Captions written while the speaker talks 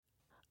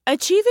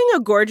Achieving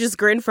a gorgeous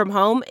grin from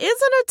home isn't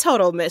a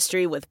total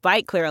mystery with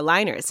Bite Clear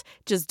aligners.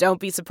 Just don't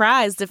be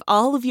surprised if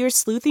all of your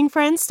sleuthing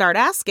friends start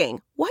asking,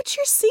 "What's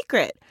your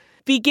secret?"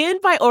 Begin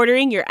by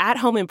ordering your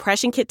at-home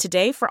impression kit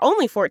today for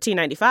only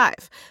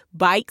 $14.95.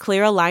 Bite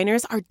Clear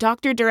aligners are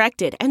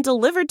doctor-directed and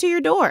delivered to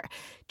your door.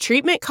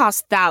 Treatment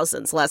costs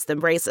thousands less than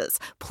braces.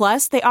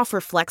 Plus, they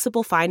offer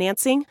flexible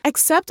financing,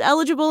 accept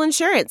eligible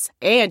insurance,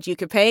 and you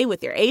can pay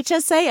with your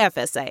HSA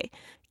FSA.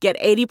 Get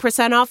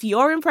 80% off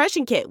your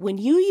impression kit when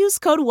you use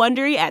code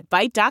WONDERY at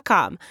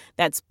Byte.com.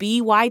 That's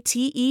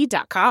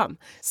BYTE.com.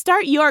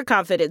 Start your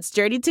confidence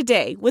journey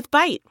today with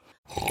Byte.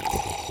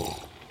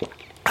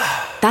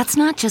 That's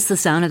not just the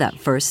sound of that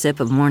first sip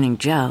of Morning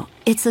Joe.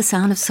 It's the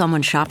sound of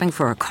someone shopping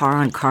for a car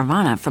on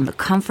Carvana from the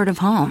comfort of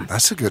home.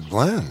 That's a good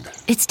blend.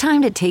 It's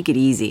time to take it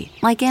easy,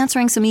 like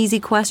answering some easy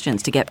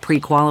questions to get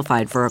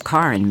pre-qualified for a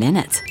car in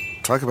minutes.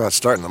 Talk about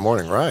starting the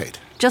morning right.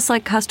 Just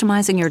like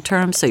customizing your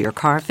terms so your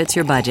car fits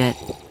your budget.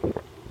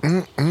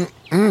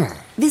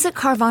 Visit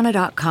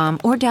Carvana.com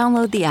or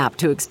download the app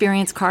to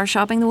experience car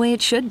shopping the way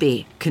it should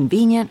be.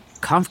 Convenient,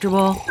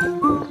 comfortable.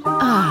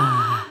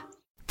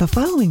 The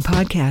following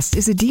podcast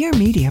is a Dear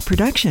Media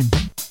production.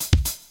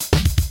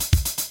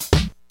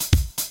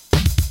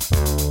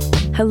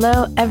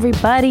 Hello,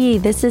 everybody.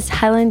 This is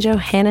Helen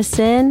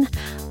Johannesson.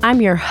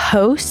 I'm your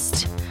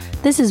host.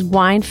 This is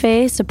Wine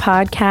Face, a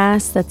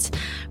podcast that's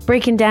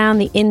breaking down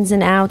the ins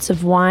and outs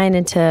of wine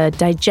into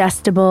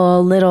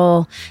digestible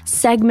little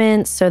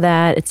segments so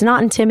that it's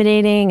not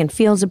intimidating and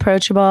feels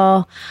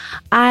approachable.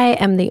 I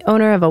am the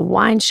owner of a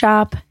wine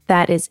shop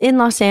that is in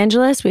Los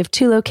Angeles. We have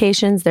 2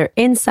 locations. They're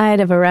inside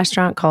of a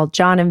restaurant called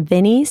John and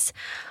Vinny's,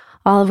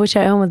 all of which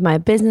I own with my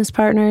business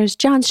partners,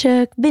 John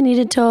Shook, Vinny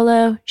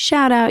DiTolo.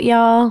 Shout out,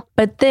 y'all.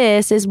 But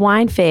this is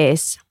Wine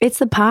Face. It's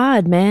the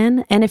pod,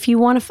 man. And if you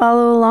want to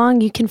follow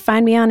along, you can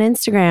find me on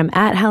Instagram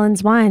at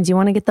Helen's Wines. You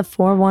want to get the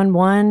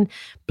 411,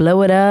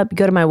 blow it up,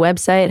 go to my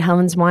website,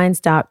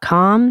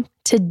 helenswines.com.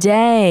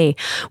 Today,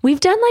 we've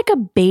done like a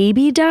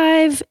baby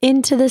dive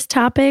into this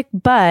topic,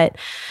 but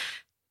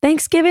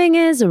Thanksgiving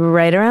is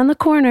right around the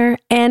corner,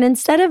 and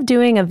instead of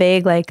doing a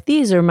vague, like,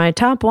 these are my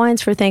top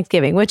wines for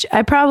Thanksgiving, which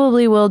I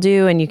probably will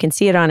do, and you can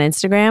see it on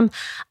Instagram,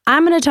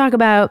 I'm going to talk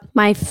about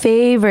my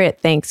favorite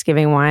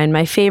Thanksgiving wine,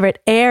 my favorite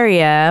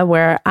area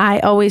where I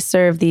always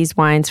serve these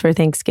wines for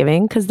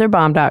Thanksgiving because they're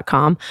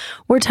bomb.com.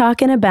 We're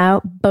talking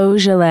about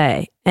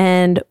Beaujolais.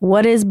 And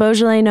what is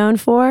Beaujolais known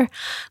for?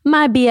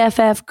 My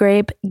BFF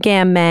grape,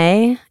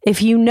 Gamay.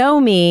 If you know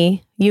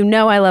me, you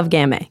know I love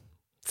Gamay.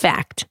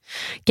 Fact.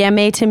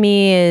 Gamay to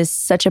me is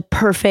such a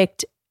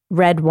perfect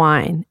red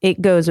wine.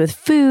 It goes with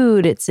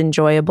food. It's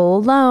enjoyable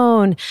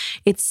alone.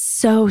 It's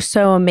so,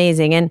 so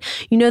amazing. And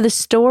you know, the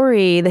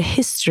story, the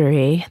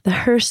history,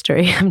 her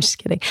story, I'm just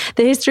kidding.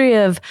 The history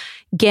of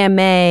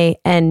Gamay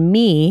and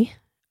me,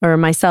 or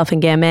myself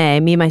and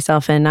Gamay, me,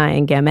 myself, and I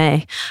and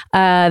Gamay.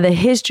 The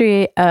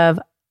history of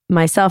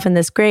myself and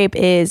this grape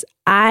is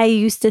I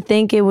used to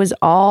think it was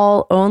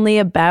all only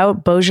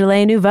about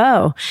Beaujolais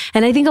Nouveau.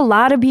 And I think a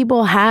lot of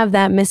people have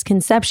that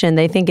misconception.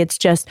 They think it's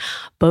just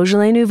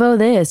Beaujolais Nouveau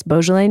this,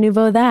 Beaujolais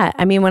Nouveau that.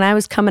 I mean, when I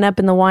was coming up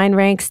in the wine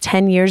ranks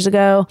 10 years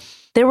ago,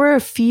 there were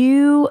a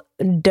few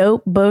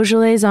dope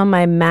Beaujolais on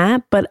my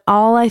map, but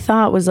all I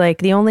thought was like,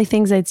 the only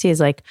things I'd see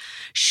is like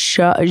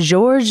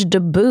Georges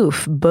de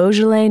Boeuf,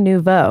 Beaujolais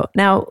Nouveau.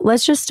 Now,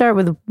 let's just start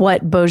with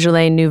what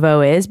Beaujolais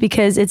Nouveau is,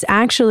 because it's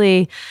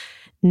actually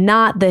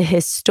not the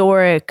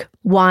historic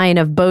wine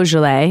of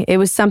Beaujolais. It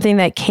was something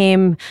that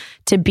came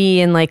to be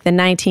in like the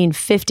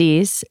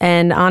 1950s.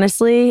 And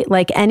honestly,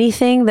 like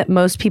anything that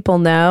most people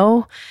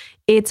know,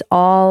 it's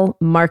all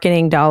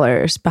marketing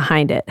dollars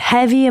behind it.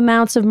 Heavy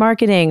amounts of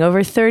marketing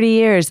over 30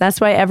 years.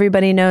 That's why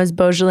everybody knows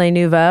Beaujolais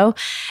Nouveau.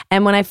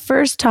 And when I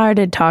first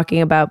started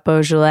talking about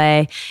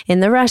Beaujolais in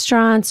the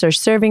restaurants or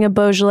serving a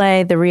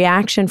Beaujolais, the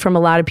reaction from a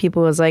lot of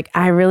people was like,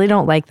 I really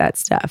don't like that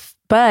stuff.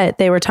 But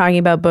they were talking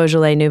about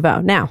Beaujolais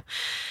Nouveau. Now,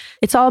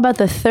 it's all about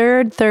the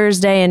third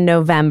Thursday in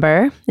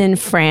November in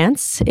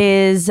France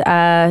is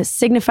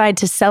signified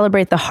to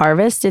celebrate the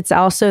harvest. It's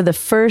also the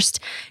first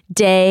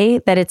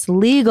day that it's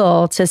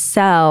legal to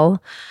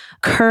sell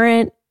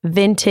current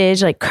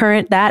vintage, like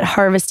current, that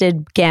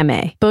harvested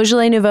Gamay.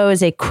 Beaujolais Nouveau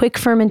is a quick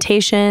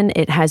fermentation.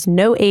 It has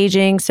no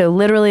aging. So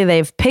literally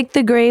they've picked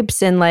the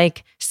grapes in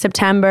like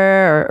September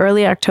or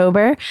early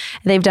October.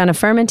 They've done a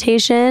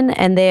fermentation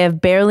and they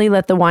have barely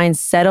let the wine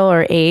settle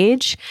or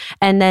age.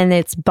 And then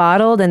it's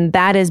bottled, and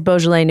that is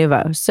Beaujolais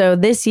Nouveau. So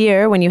this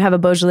year, when you have a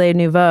Beaujolais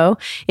Nouveau,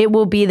 it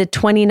will be the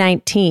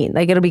 2019,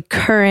 like it'll be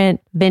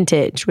current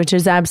vintage, which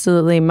is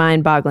absolutely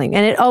mind-boggling.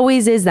 And it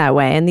always is that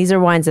way. And these are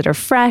wines that are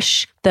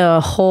fresh.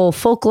 The whole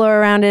folklore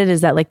around it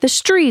is that like the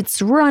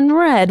streets run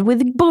red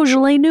with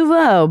Beaujolais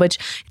Nouveau, which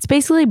it's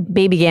basically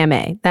baby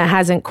Gamay that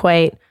hasn't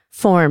quite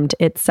formed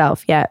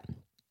itself yet.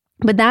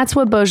 But that's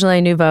what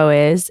Beaujolais Nouveau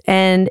is.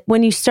 And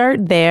when you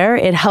start there,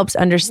 it helps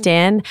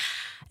understand,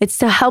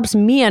 helps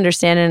me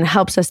understand and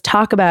helps us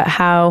talk about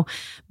how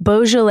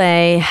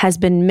Beaujolais has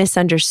been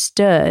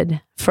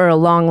misunderstood for a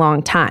long,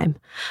 long time.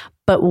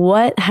 But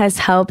what has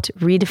helped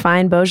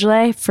redefine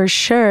Beaujolais? For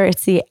sure,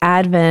 it's the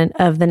advent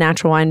of the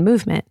natural wine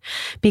movement.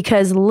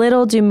 Because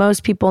little do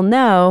most people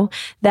know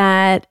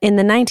that in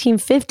the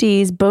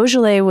 1950s,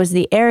 Beaujolais was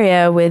the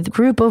area with a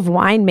group of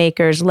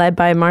winemakers led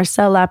by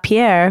Marcel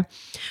Lapierre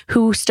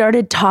who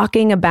started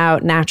talking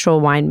about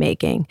natural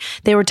winemaking.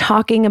 They were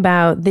talking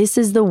about this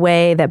is the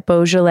way that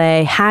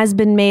Beaujolais has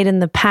been made in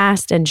the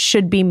past and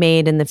should be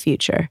made in the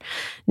future.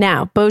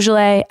 Now,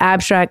 Beaujolais,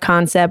 abstract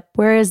concept,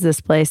 where is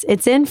this place?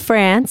 It's in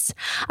France.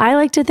 I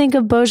like to think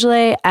of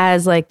Beaujolais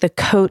as like the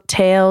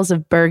coattails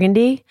of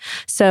Burgundy.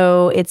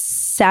 So it's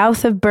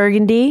south of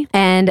Burgundy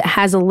and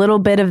has a little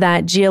bit of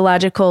that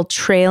geological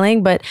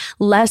trailing, but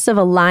less of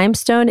a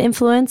limestone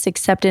influence,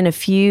 except in a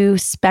few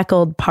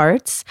speckled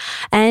parts.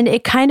 And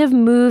it kind of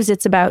moves,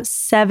 it's about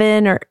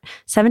 7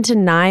 to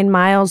 9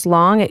 miles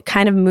long. It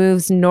kind of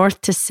moves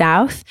north to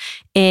south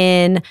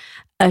in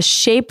a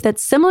shape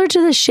that's similar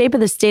to the shape of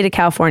the state of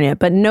California,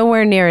 but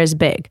nowhere near as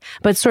big,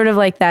 but sort of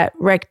like that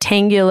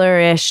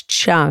rectangular-ish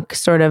chunk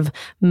sort of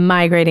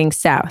migrating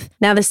south.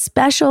 Now, the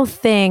special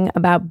thing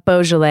about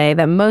Beaujolais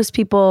that most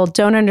people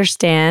don't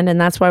understand, and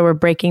that's why we're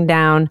breaking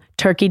down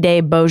Turkey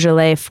Day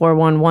Beaujolais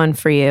 411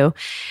 for you,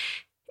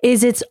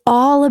 is it's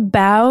all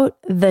about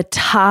the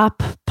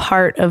top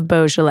part of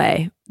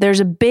Beaujolais.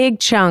 There's a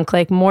big chunk,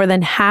 like more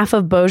than half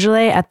of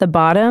Beaujolais at the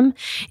bottom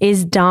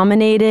is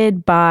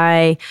dominated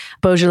by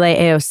Beaujolais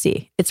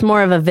AOC. It's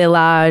more of a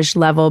village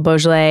level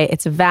Beaujolais.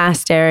 It's a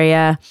vast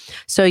area.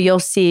 So you'll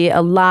see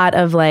a lot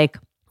of like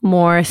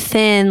more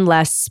thin,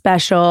 less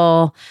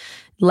special,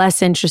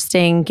 less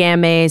interesting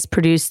Gamays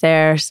produced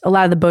there. A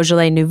lot of the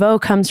Beaujolais Nouveau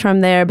comes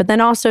from there, but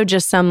then also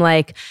just some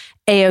like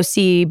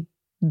AOC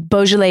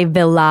Beaujolais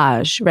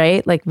village,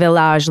 right? Like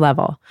village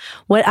level.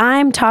 What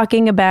I'm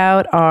talking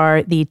about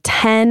are the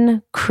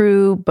 10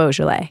 cru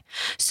Beaujolais.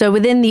 So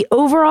within the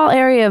overall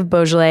area of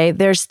Beaujolais,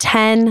 there's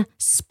 10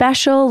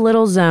 special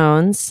little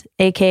zones,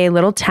 aka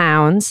little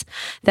towns,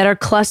 that are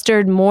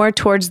clustered more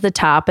towards the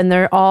top, and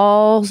they're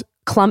all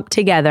clumped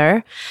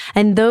together.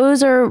 And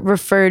those are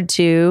referred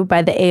to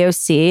by the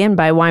AOC and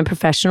by wine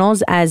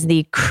professionals as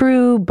the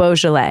cru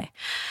Beaujolais.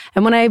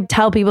 And when I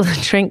tell people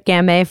to drink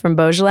Gamay from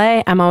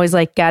Beaujolais, I'm always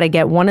like, gotta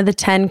get one of the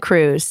 10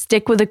 crus,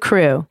 stick with a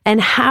cru.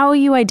 And how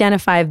you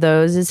identify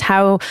those is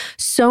how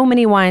so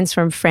many wines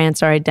from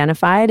France are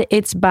identified.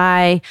 It's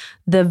by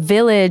the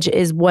village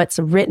is what's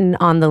written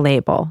on the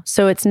label.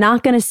 So it's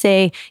not gonna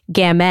say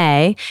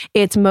Gamay,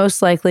 it's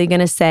most likely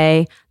gonna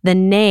say the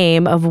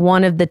name of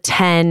one of the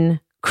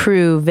 10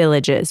 cru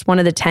villages, one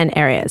of the 10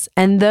 areas.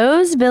 And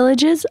those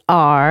villages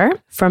are,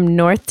 from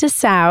north to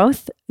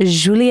south,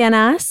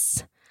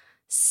 Julianas,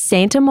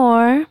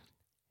 Saint-Amour,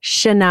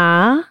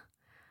 Chenat,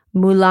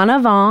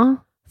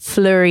 Moulin-Avant,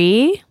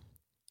 Fleury,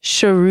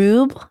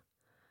 Cherub,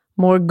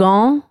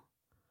 Morgon,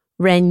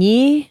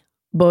 Ragny,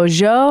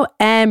 Beaujolais,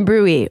 and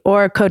Bruy,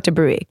 or Côte de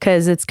Bruy,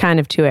 because it's kind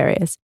of two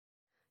areas.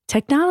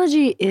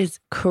 Technology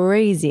is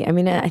crazy. I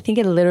mean, I think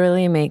it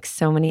literally makes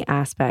so many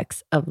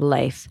aspects of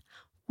life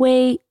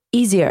way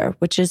easier,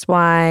 which is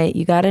why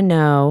you got to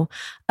know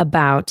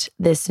about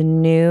this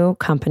new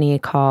company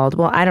called,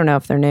 well, I don't know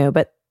if they're new,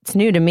 but it's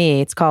new to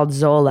me. It's called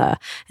Zola,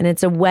 and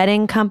it's a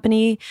wedding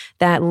company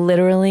that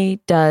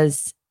literally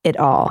does it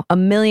all.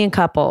 1 million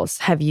couples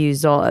have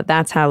used Zola.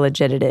 That's how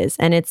legit it is.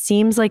 And it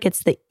seems like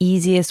it's the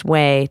easiest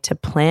way to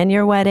plan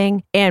your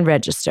wedding and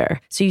register.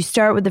 So you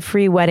start with the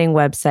free wedding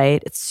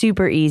website. It's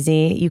super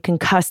easy. You can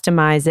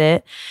customize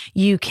it.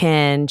 You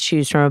can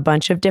choose from a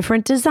bunch of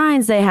different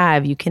designs they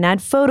have. You can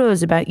add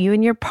photos about you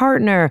and your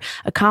partner,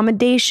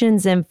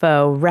 accommodations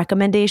info,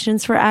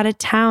 recommendations for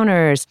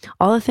out-of-towners,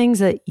 all the things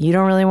that you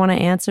don't really want to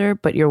answer,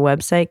 but your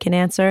website can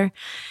answer.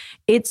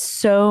 It's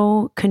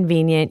so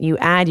convenient. You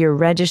add your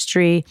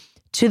registry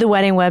to the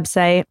wedding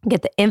website,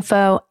 get the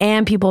info,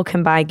 and people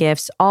can buy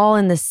gifts all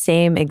in the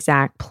same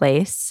exact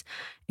place.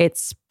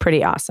 It's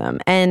pretty awesome.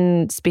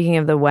 And speaking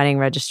of the wedding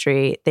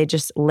registry, they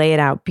just lay it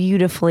out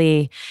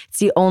beautifully. It's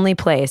the only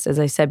place, as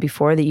I said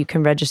before, that you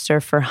can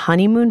register for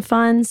honeymoon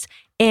funds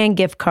and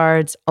gift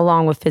cards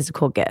along with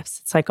physical gifts.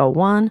 It's like a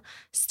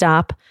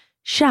one-stop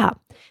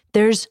shop.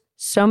 There's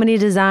so many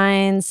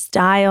designs,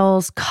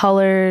 styles,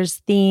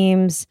 colors,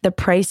 themes. The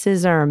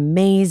prices are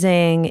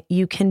amazing.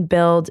 You can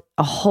build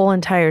a whole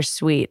entire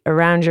suite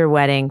around your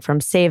wedding,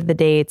 from save the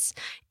dates,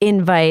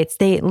 invites.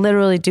 They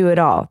literally do it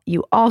all.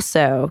 You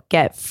also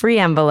get free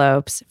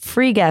envelopes,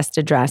 free guest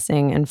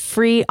addressing, and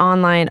free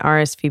online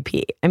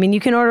RSVP. I mean, you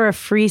can order a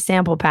free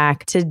sample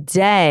pack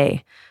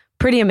today.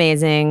 Pretty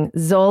amazing.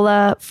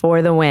 Zola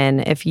for the win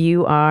if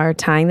you are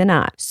tying the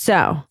knot.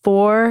 So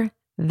for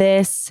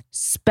this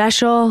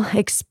special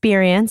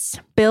experience,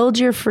 build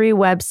your free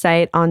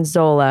website on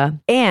Zola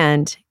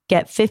and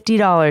get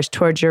 $50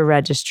 towards your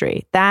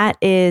registry. That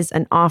is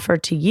an offer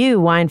to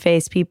you, wine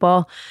face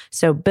people.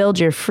 So build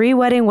your free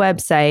wedding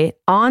website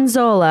on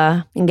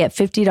Zola and get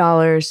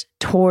 $50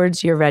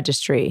 towards your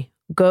registry.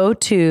 Go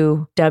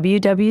to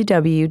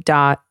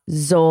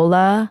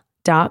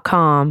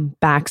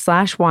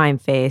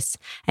www.zola.com/wineface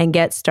and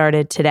get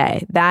started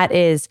today. That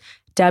is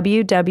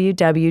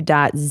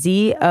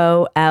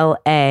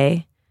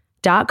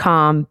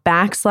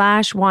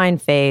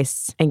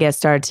www.zola.com/wineface and get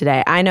started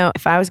today. I know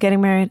if I was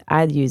getting married,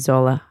 I'd use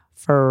Zola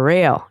for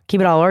real.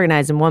 Keep it all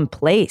organized in one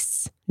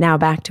place. Now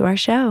back to our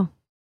show.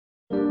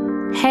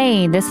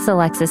 Hey, this is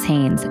Alexis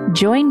Haynes.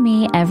 Join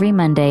me every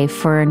Monday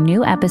for a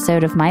new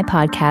episode of my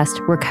podcast,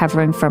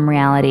 Recovering from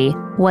Reality.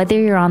 Whether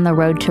you're on the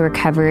road to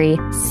recovery,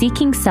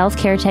 seeking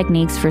self-care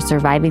techniques for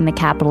surviving the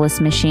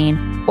capitalist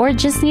machine, or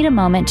just need a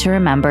moment to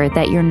remember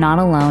that you're not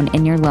alone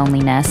in your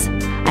loneliness,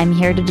 I'm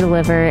here to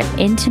deliver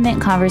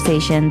intimate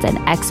conversations and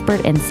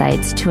expert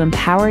insights to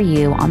empower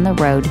you on the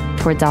road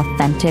towards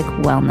authentic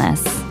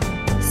wellness.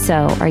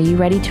 So, are you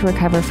ready to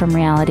recover from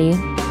reality?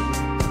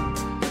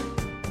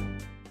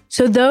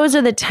 So those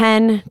are the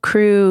 10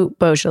 Cru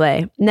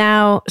Beaujolais.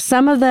 Now,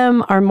 some of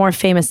them are more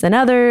famous than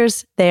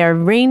others. They are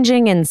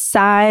ranging in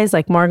size,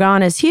 like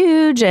Morgon is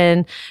huge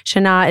and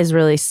Chenin is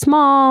really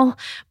small.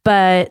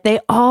 But they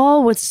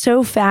all, what's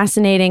so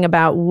fascinating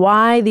about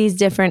why these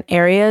different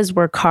areas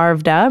were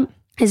carved up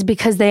is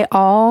because they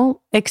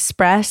all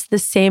express the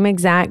same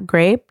exact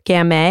grape,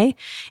 Gamay,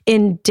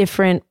 in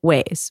different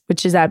ways,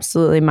 which is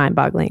absolutely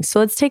mind-boggling. So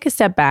let's take a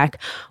step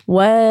back.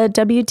 What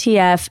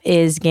WTF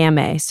is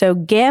Gamay? So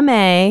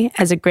Gamay,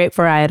 as a grape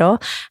varietal,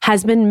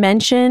 has been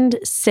mentioned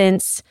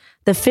since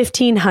the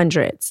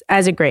 1500s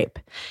as a grape.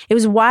 It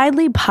was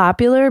widely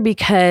popular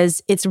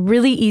because it's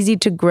really easy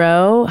to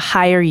grow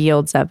higher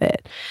yields of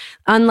it.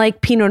 Unlike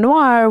Pinot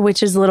Noir,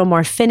 which is a little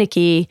more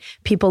finicky,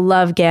 people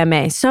love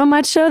Gamay. So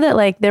much so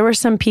that there were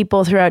some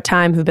people throughout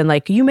time who've been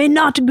like, you may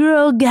not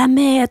grow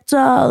Gamay at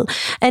all,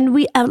 and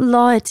we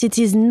outlaw it. It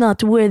is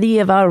not worthy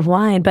of our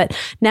wine. But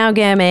now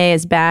Gamay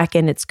is back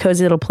in its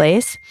cozy little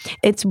place.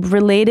 It's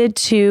related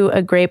to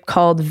a grape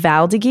called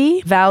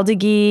Valdegui.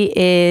 Valdegui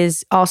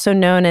is also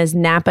known as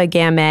Napa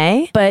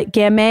Gamay, but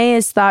Gamay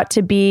is thought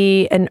to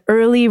be an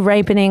early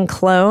ripening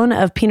clone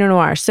of Pinot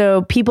Noir.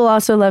 So people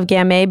also love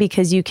Gamay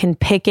because you can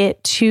pick it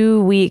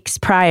 2 weeks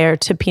prior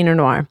to Pinot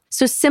Noir.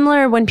 So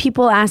similar, when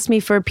people ask me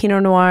for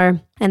Pinot Noir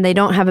and they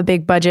don't have a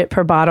big budget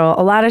per bottle,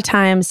 a lot of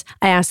times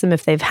I ask them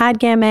if they've had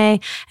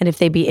Gamay and if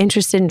they'd be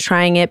interested in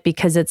trying it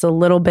because it's a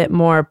little bit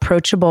more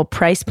approachable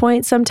price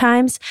point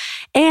sometimes.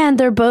 And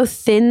they're both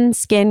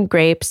thin-skinned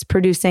grapes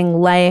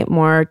producing light,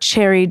 more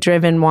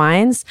cherry-driven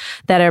wines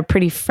that are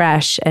pretty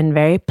fresh and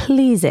very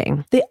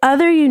pleasing. The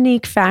other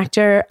unique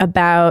factor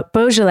about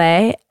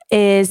Beaujolais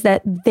is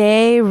that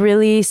they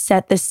really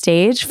set the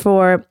stage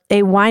for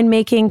a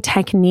winemaking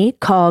technique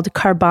called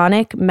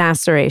carbonic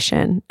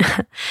maceration.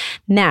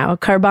 Now,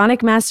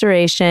 carbonic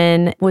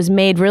maceration was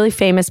made really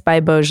famous by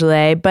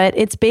Beaujolais, but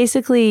it's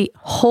basically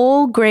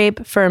whole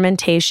grape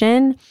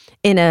fermentation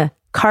in a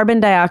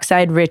carbon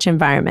dioxide rich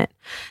environment.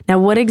 Now,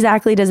 what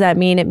exactly does that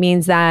mean? It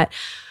means that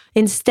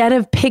instead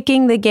of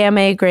picking the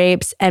Gamay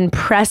grapes and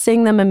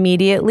pressing them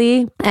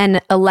immediately and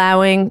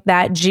allowing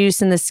that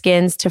juice in the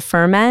skins to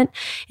ferment,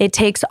 it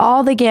takes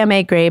all the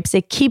Gamay grapes,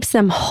 it keeps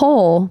them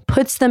whole,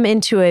 puts them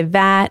into a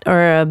vat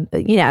or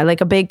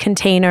a big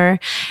container,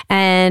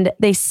 and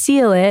they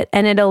seal it,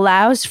 and it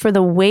allows for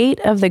the weight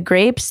of the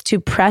grapes to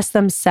press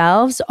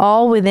themselves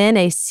all within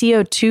a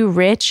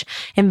CO2-rich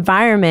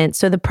environment.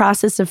 So the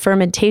process of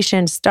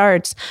fermentation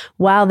starts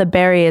while the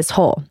berry is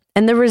whole.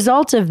 And the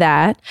result of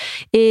that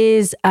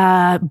is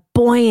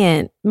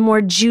buoyant, more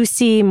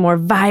juicy, more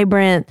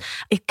vibrant,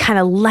 kind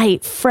of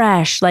light,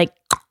 fresh,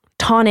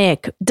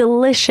 tonic,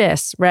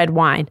 delicious red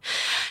wine.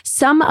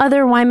 Some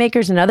other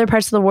winemakers in other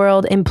parts of the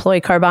world employ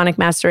carbonic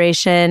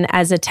maceration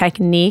as a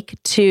technique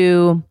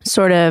to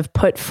sort of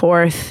put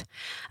forth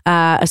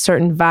a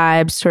certain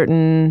vibe,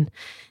 certain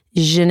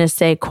je ne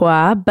sais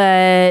quoi,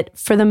 but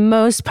for the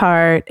most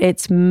part,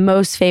 it's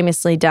most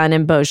famously done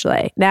in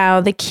Beaujolais. Now,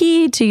 the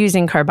key to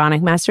using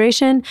carbonic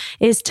maceration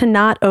is to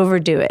not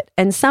overdo it.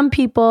 And some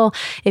people,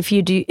 if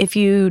you do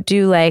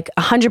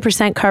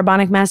 100%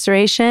 carbonic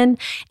maceration,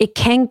 it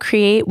can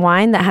create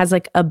wine that has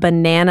a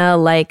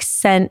banana-like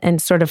scent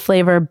and sort of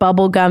flavor,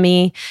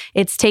 bubblegummy.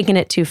 It's taken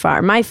it too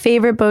far. My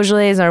favorite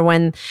Beaujolais are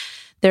when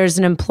there's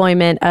an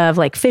employment of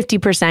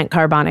 50%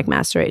 carbonic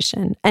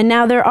maceration. And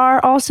now there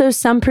are also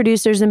some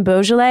producers in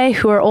Beaujolais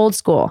who are old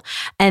school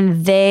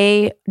and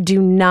they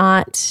do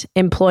not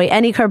employ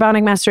any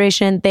carbonic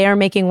maceration. They are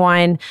making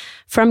wine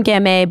from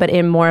Gamay, but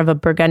in more of a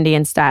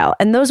Burgundian style.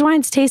 And those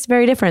wines taste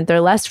very different.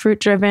 They're less fruit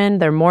driven.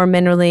 They're more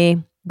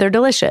minerally. They're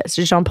delicious.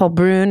 Jean-Paul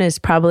Brun is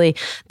probably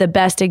the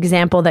best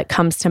example that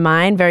comes to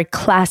mind. Very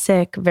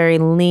classic, very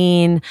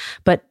lean,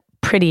 but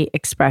pretty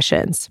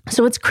expressions.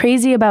 So what's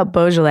crazy about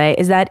Beaujolais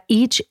is that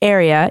each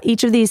area,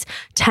 each of these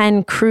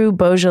 10 Cru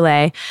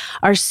Beaujolais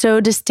are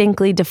so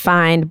distinctly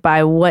defined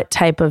by what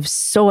type of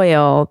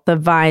soil the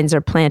vines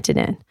are planted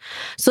in.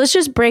 So let's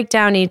just break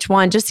down each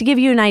one just to give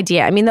you an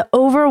idea. I mean, the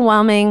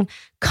overwhelming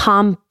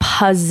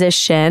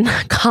composition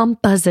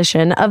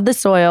of the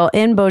soil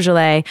in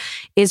Beaujolais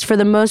is, for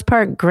the most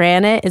part,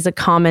 granite is a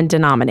common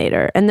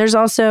denominator. And there's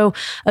also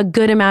a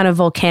good amount of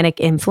volcanic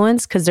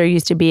influence because there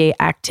used to be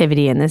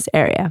activity in this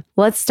area.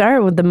 Let's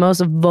start with the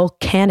most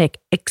volcanic,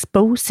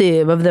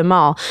 explosive of them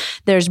all.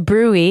 There's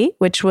Bruy,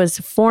 which was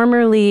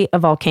formerly a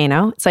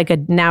volcano. It's like a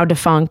now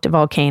defunct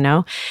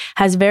volcano.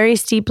 Has very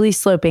steeply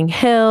sloping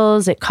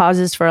hills. It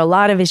causes for a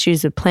lot of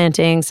issues with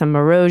planting, some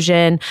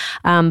erosion,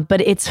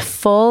 but it's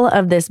full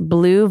of this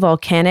blue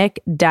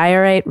volcanic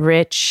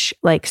diorite-rich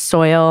like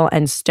soil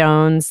and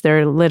stones.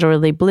 They're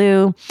literally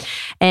blue,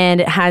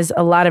 and it has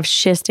a lot of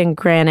schist and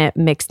granite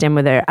mixed in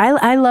with it.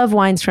 I love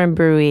wines from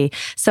Bruy.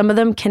 Some of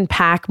them can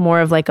pack more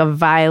of like a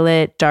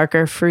violet,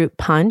 darker fruit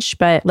punch,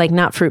 but like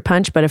not fruit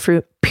punch, but a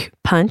fruit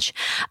punch.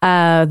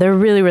 They're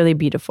really, really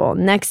beautiful.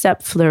 Next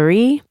up,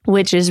 Fleury,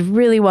 which is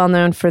really well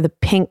known for the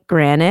pink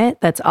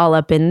granite that's all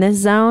up in this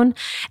zone.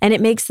 And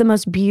it makes the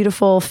most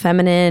beautiful,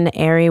 feminine,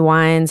 airy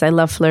wines. I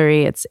love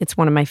Fleury. It's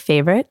one of my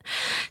favorite.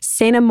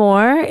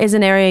 Saint-Amour is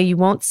an area you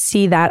won't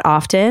see that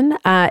often.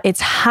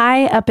 It's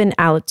high up in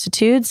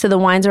altitude, so the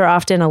wines are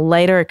often a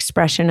lighter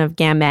expression of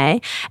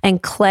Gamay.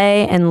 And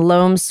clay and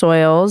loam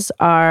soils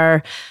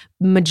are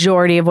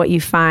majority of what you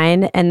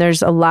find. And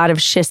there's a lot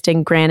of schist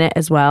and granite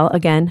as well.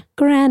 Again,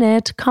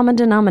 granite, common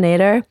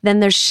denominator. Then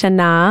there's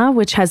Chenas,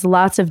 which has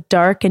lots of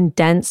dark and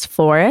dense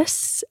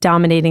forests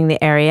dominating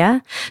the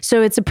area.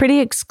 So it's a pretty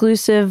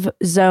exclusive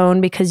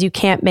zone because you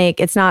can't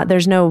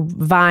there's no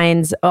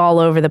vines all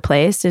over the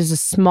place. There's a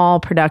small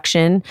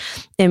production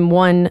in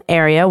one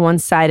area, one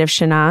side of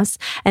Chenas.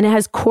 And it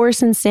has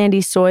coarse and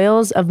sandy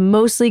soils of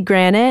mostly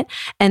granite.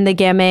 And the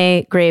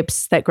Gamay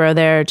grapes that grow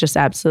there just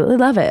absolutely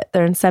love it.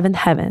 They're in seventh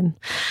heaven.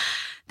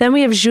 Then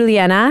we have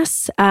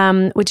Julianas,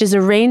 which is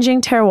a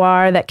ranging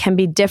terroir that can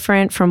be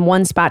different from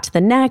one spot to the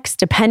next,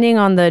 depending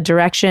on the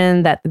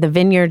direction that the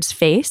vineyards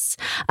face.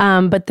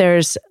 But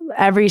there's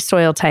every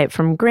soil type,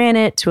 from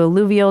granite to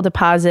alluvial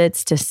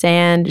deposits to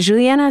sand.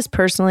 Julianas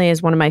personally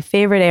is one of my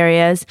favorite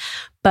areas,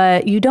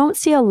 but you don't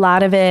see a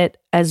lot of it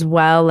as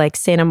well, like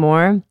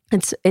Saint-Amour.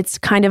 It's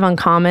kind of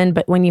uncommon,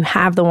 but when you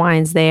have the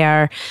wines, they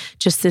are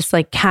just this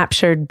like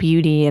captured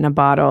beauty in a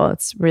bottle.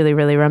 It's really,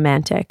 really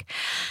romantic.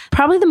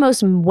 Probably the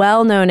most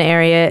well-known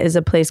area is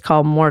a place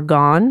called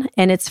Morgon,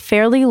 and it's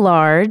fairly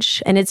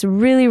large, and it's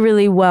really,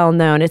 really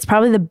well-known. It's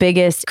probably the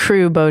biggest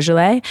cru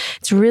Beaujolais.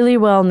 It's really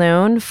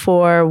well-known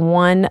for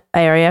one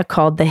area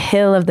called the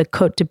Hill of the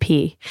Côte de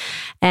Pie.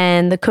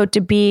 And the Côte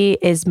de Pie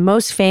is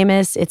most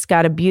famous. It's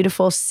got a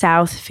beautiful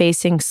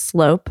south-facing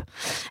slope,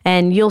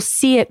 and you'll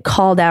see it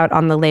called out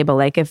on the label.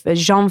 Like if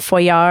Jean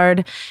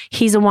Foyard,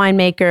 he's a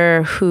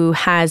winemaker who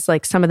has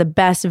like some of the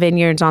best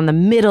vineyards on the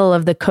middle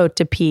of the Côte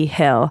de Pie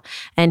hill,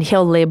 and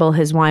he'll label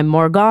his wine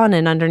Morgon,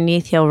 and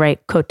underneath he'll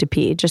write Côte de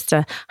Pie just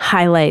to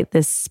highlight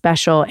this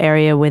special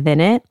area within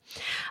it.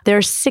 There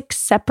are 6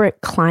 separate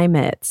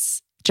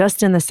climates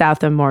just in the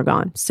south of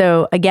Morgon.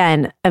 So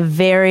again, a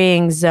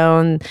varying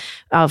zone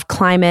of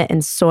climate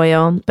and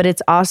soil, but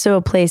it's also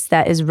a place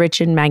that is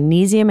rich in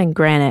magnesium and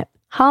granite.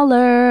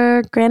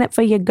 Holler, granite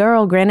for your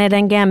girl, granite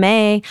and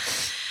Gamay.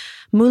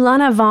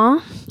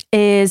 Moulin-à-Vent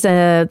is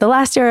the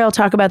last area I'll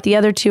talk about. The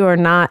other 2 are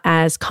not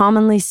as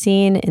commonly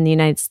seen in the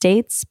United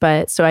States,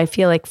 but so I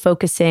feel like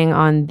focusing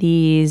on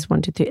these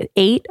 1, 2, 3,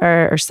 8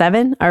 or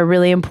 7 are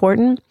really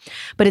important.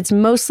 But it's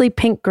mostly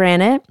pink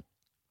granite.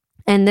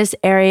 And this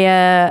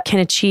area can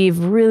achieve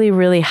really,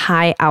 really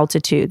high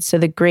altitude. So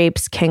the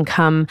grapes can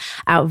come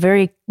out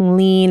very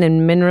lean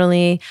and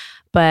minerally,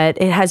 but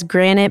it has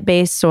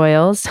granite-based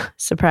soils.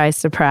 Surprise,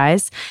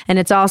 surprise. And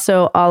it's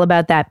also all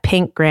about that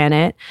pink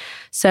granite.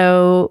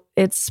 So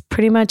it's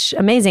pretty much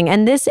amazing.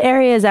 And this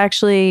area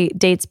actually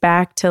dates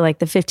back to like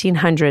the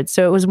 1500s.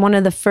 So it was one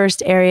of the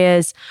first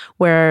areas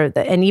where,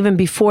 and even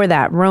before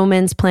that,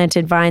 Romans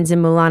planted vines in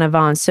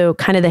Moulin-à-Vent. So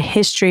kind of the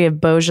history of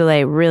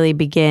Beaujolais really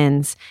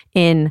begins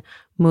in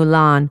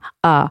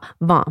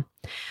Moulin-à-Vent.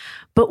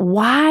 But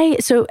why?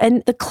 So,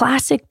 and the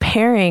classic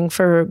pairing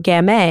for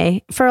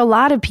Gamay for a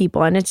lot of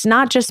people, and it's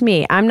not just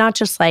me. I'm not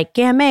just like,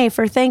 Gamay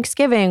for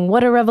Thanksgiving.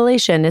 What a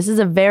revelation. This is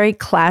a very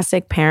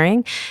classic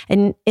pairing.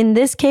 And in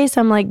this case,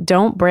 I'm like,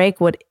 don't break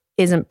what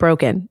isn't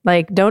broken.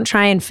 Like, don't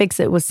try and fix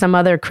it with some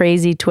other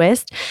crazy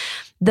twist.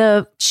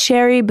 The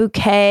cherry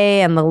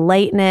bouquet and the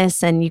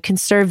lightness, and you can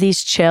serve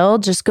these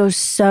chilled, just goes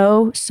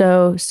so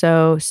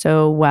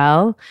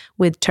well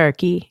with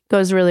turkey.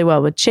 Goes really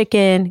well with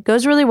chicken.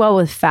 Goes really well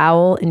with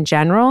fowl in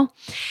general.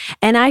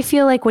 And I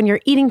feel like when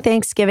you're eating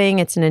Thanksgiving,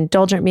 it's an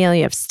indulgent meal.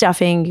 You have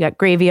stuffing, you got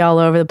gravy all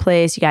over the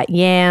place, you got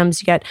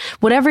yams, you got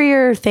whatever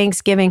your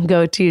Thanksgiving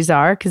go-tos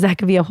are, because that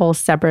could be a whole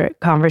separate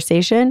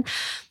conversation.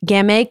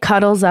 Gamay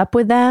cuddles up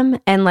with them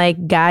and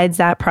like guides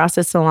that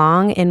process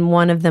along in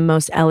one of the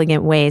most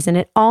elegant ways. And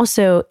it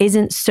also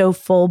isn't so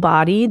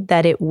full-bodied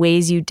that it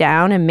weighs you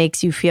down and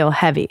makes you feel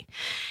heavy.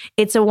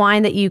 It's a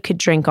wine that you could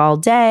drink all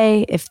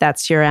day if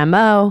that's your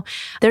MO.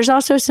 There's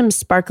also some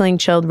sparkling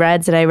chilled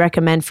reds that I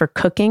recommend for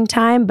cooking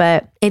time,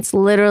 but it's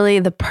literally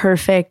the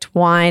perfect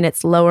wine.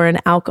 It's lower in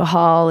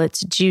alcohol,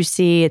 it's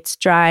juicy, it's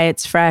dry,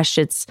 it's fresh,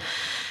 it's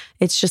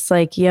just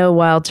like, yo,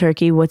 Wild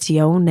Turkey, what's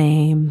your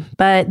name?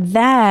 But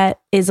that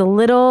is a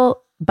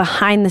little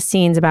behind the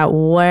scenes about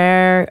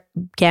where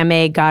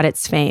Gamay got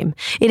its fame.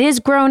 It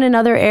is grown in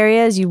other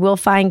areas. You will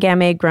find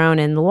Gamay grown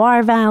in the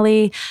Loire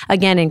Valley.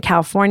 Again, in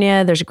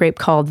California, there's a grape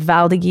called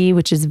Valdegui,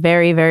 which is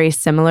very, very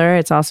similar.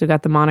 It's also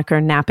got the moniker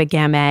Napa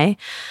Gamay.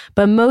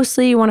 But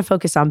mostly you want to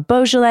focus on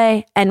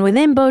Beaujolais. And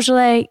within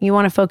Beaujolais, you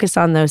want to focus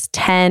on those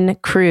 10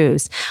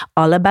 crus.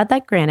 All about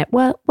that granite.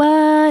 What?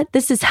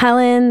 This is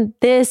Helen.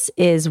 This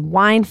is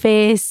Wine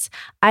Face.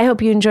 I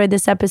hope you enjoyed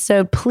this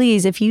episode.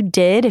 Please, if you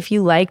did, if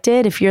you liked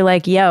it, if you're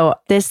like, yo,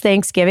 this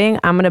Thanksgiving,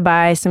 I'm going to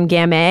buy some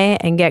Gamay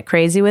and get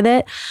crazy with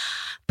it,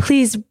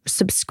 please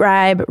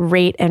subscribe,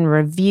 rate, and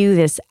review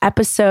this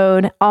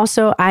episode.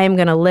 Also, I am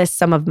going to list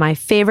some of my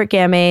favorite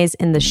Gamays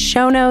in the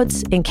show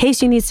notes in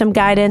case you need some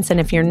guidance. And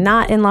if you're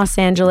not in Los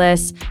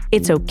Angeles,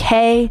 it's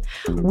okay.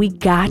 We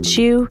got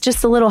you.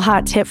 Just a little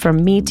hot tip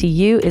from me to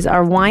you is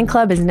our wine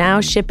club is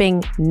now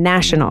shipping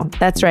national.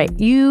 That's right.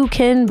 You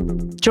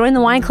can join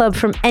the wine club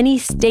from any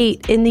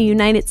state in the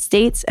United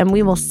States, and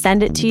we will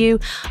send it to you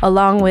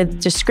along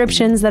with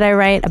descriptions that I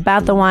write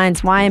about the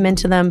wines, why I'm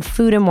into them,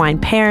 food and wine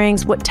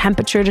pairings, what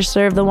temperature to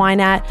serve the wine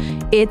at.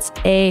 It's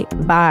a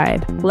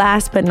vibe.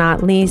 Last but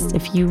not least,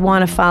 if you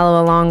want to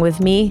follow along with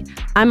me,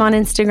 I'm on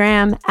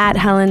Instagram at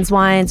Helen's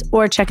Wines,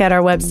 or check out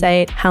our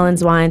website,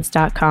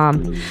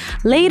 helenswines.com.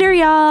 Later,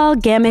 y'all.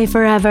 Gamay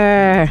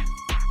forever.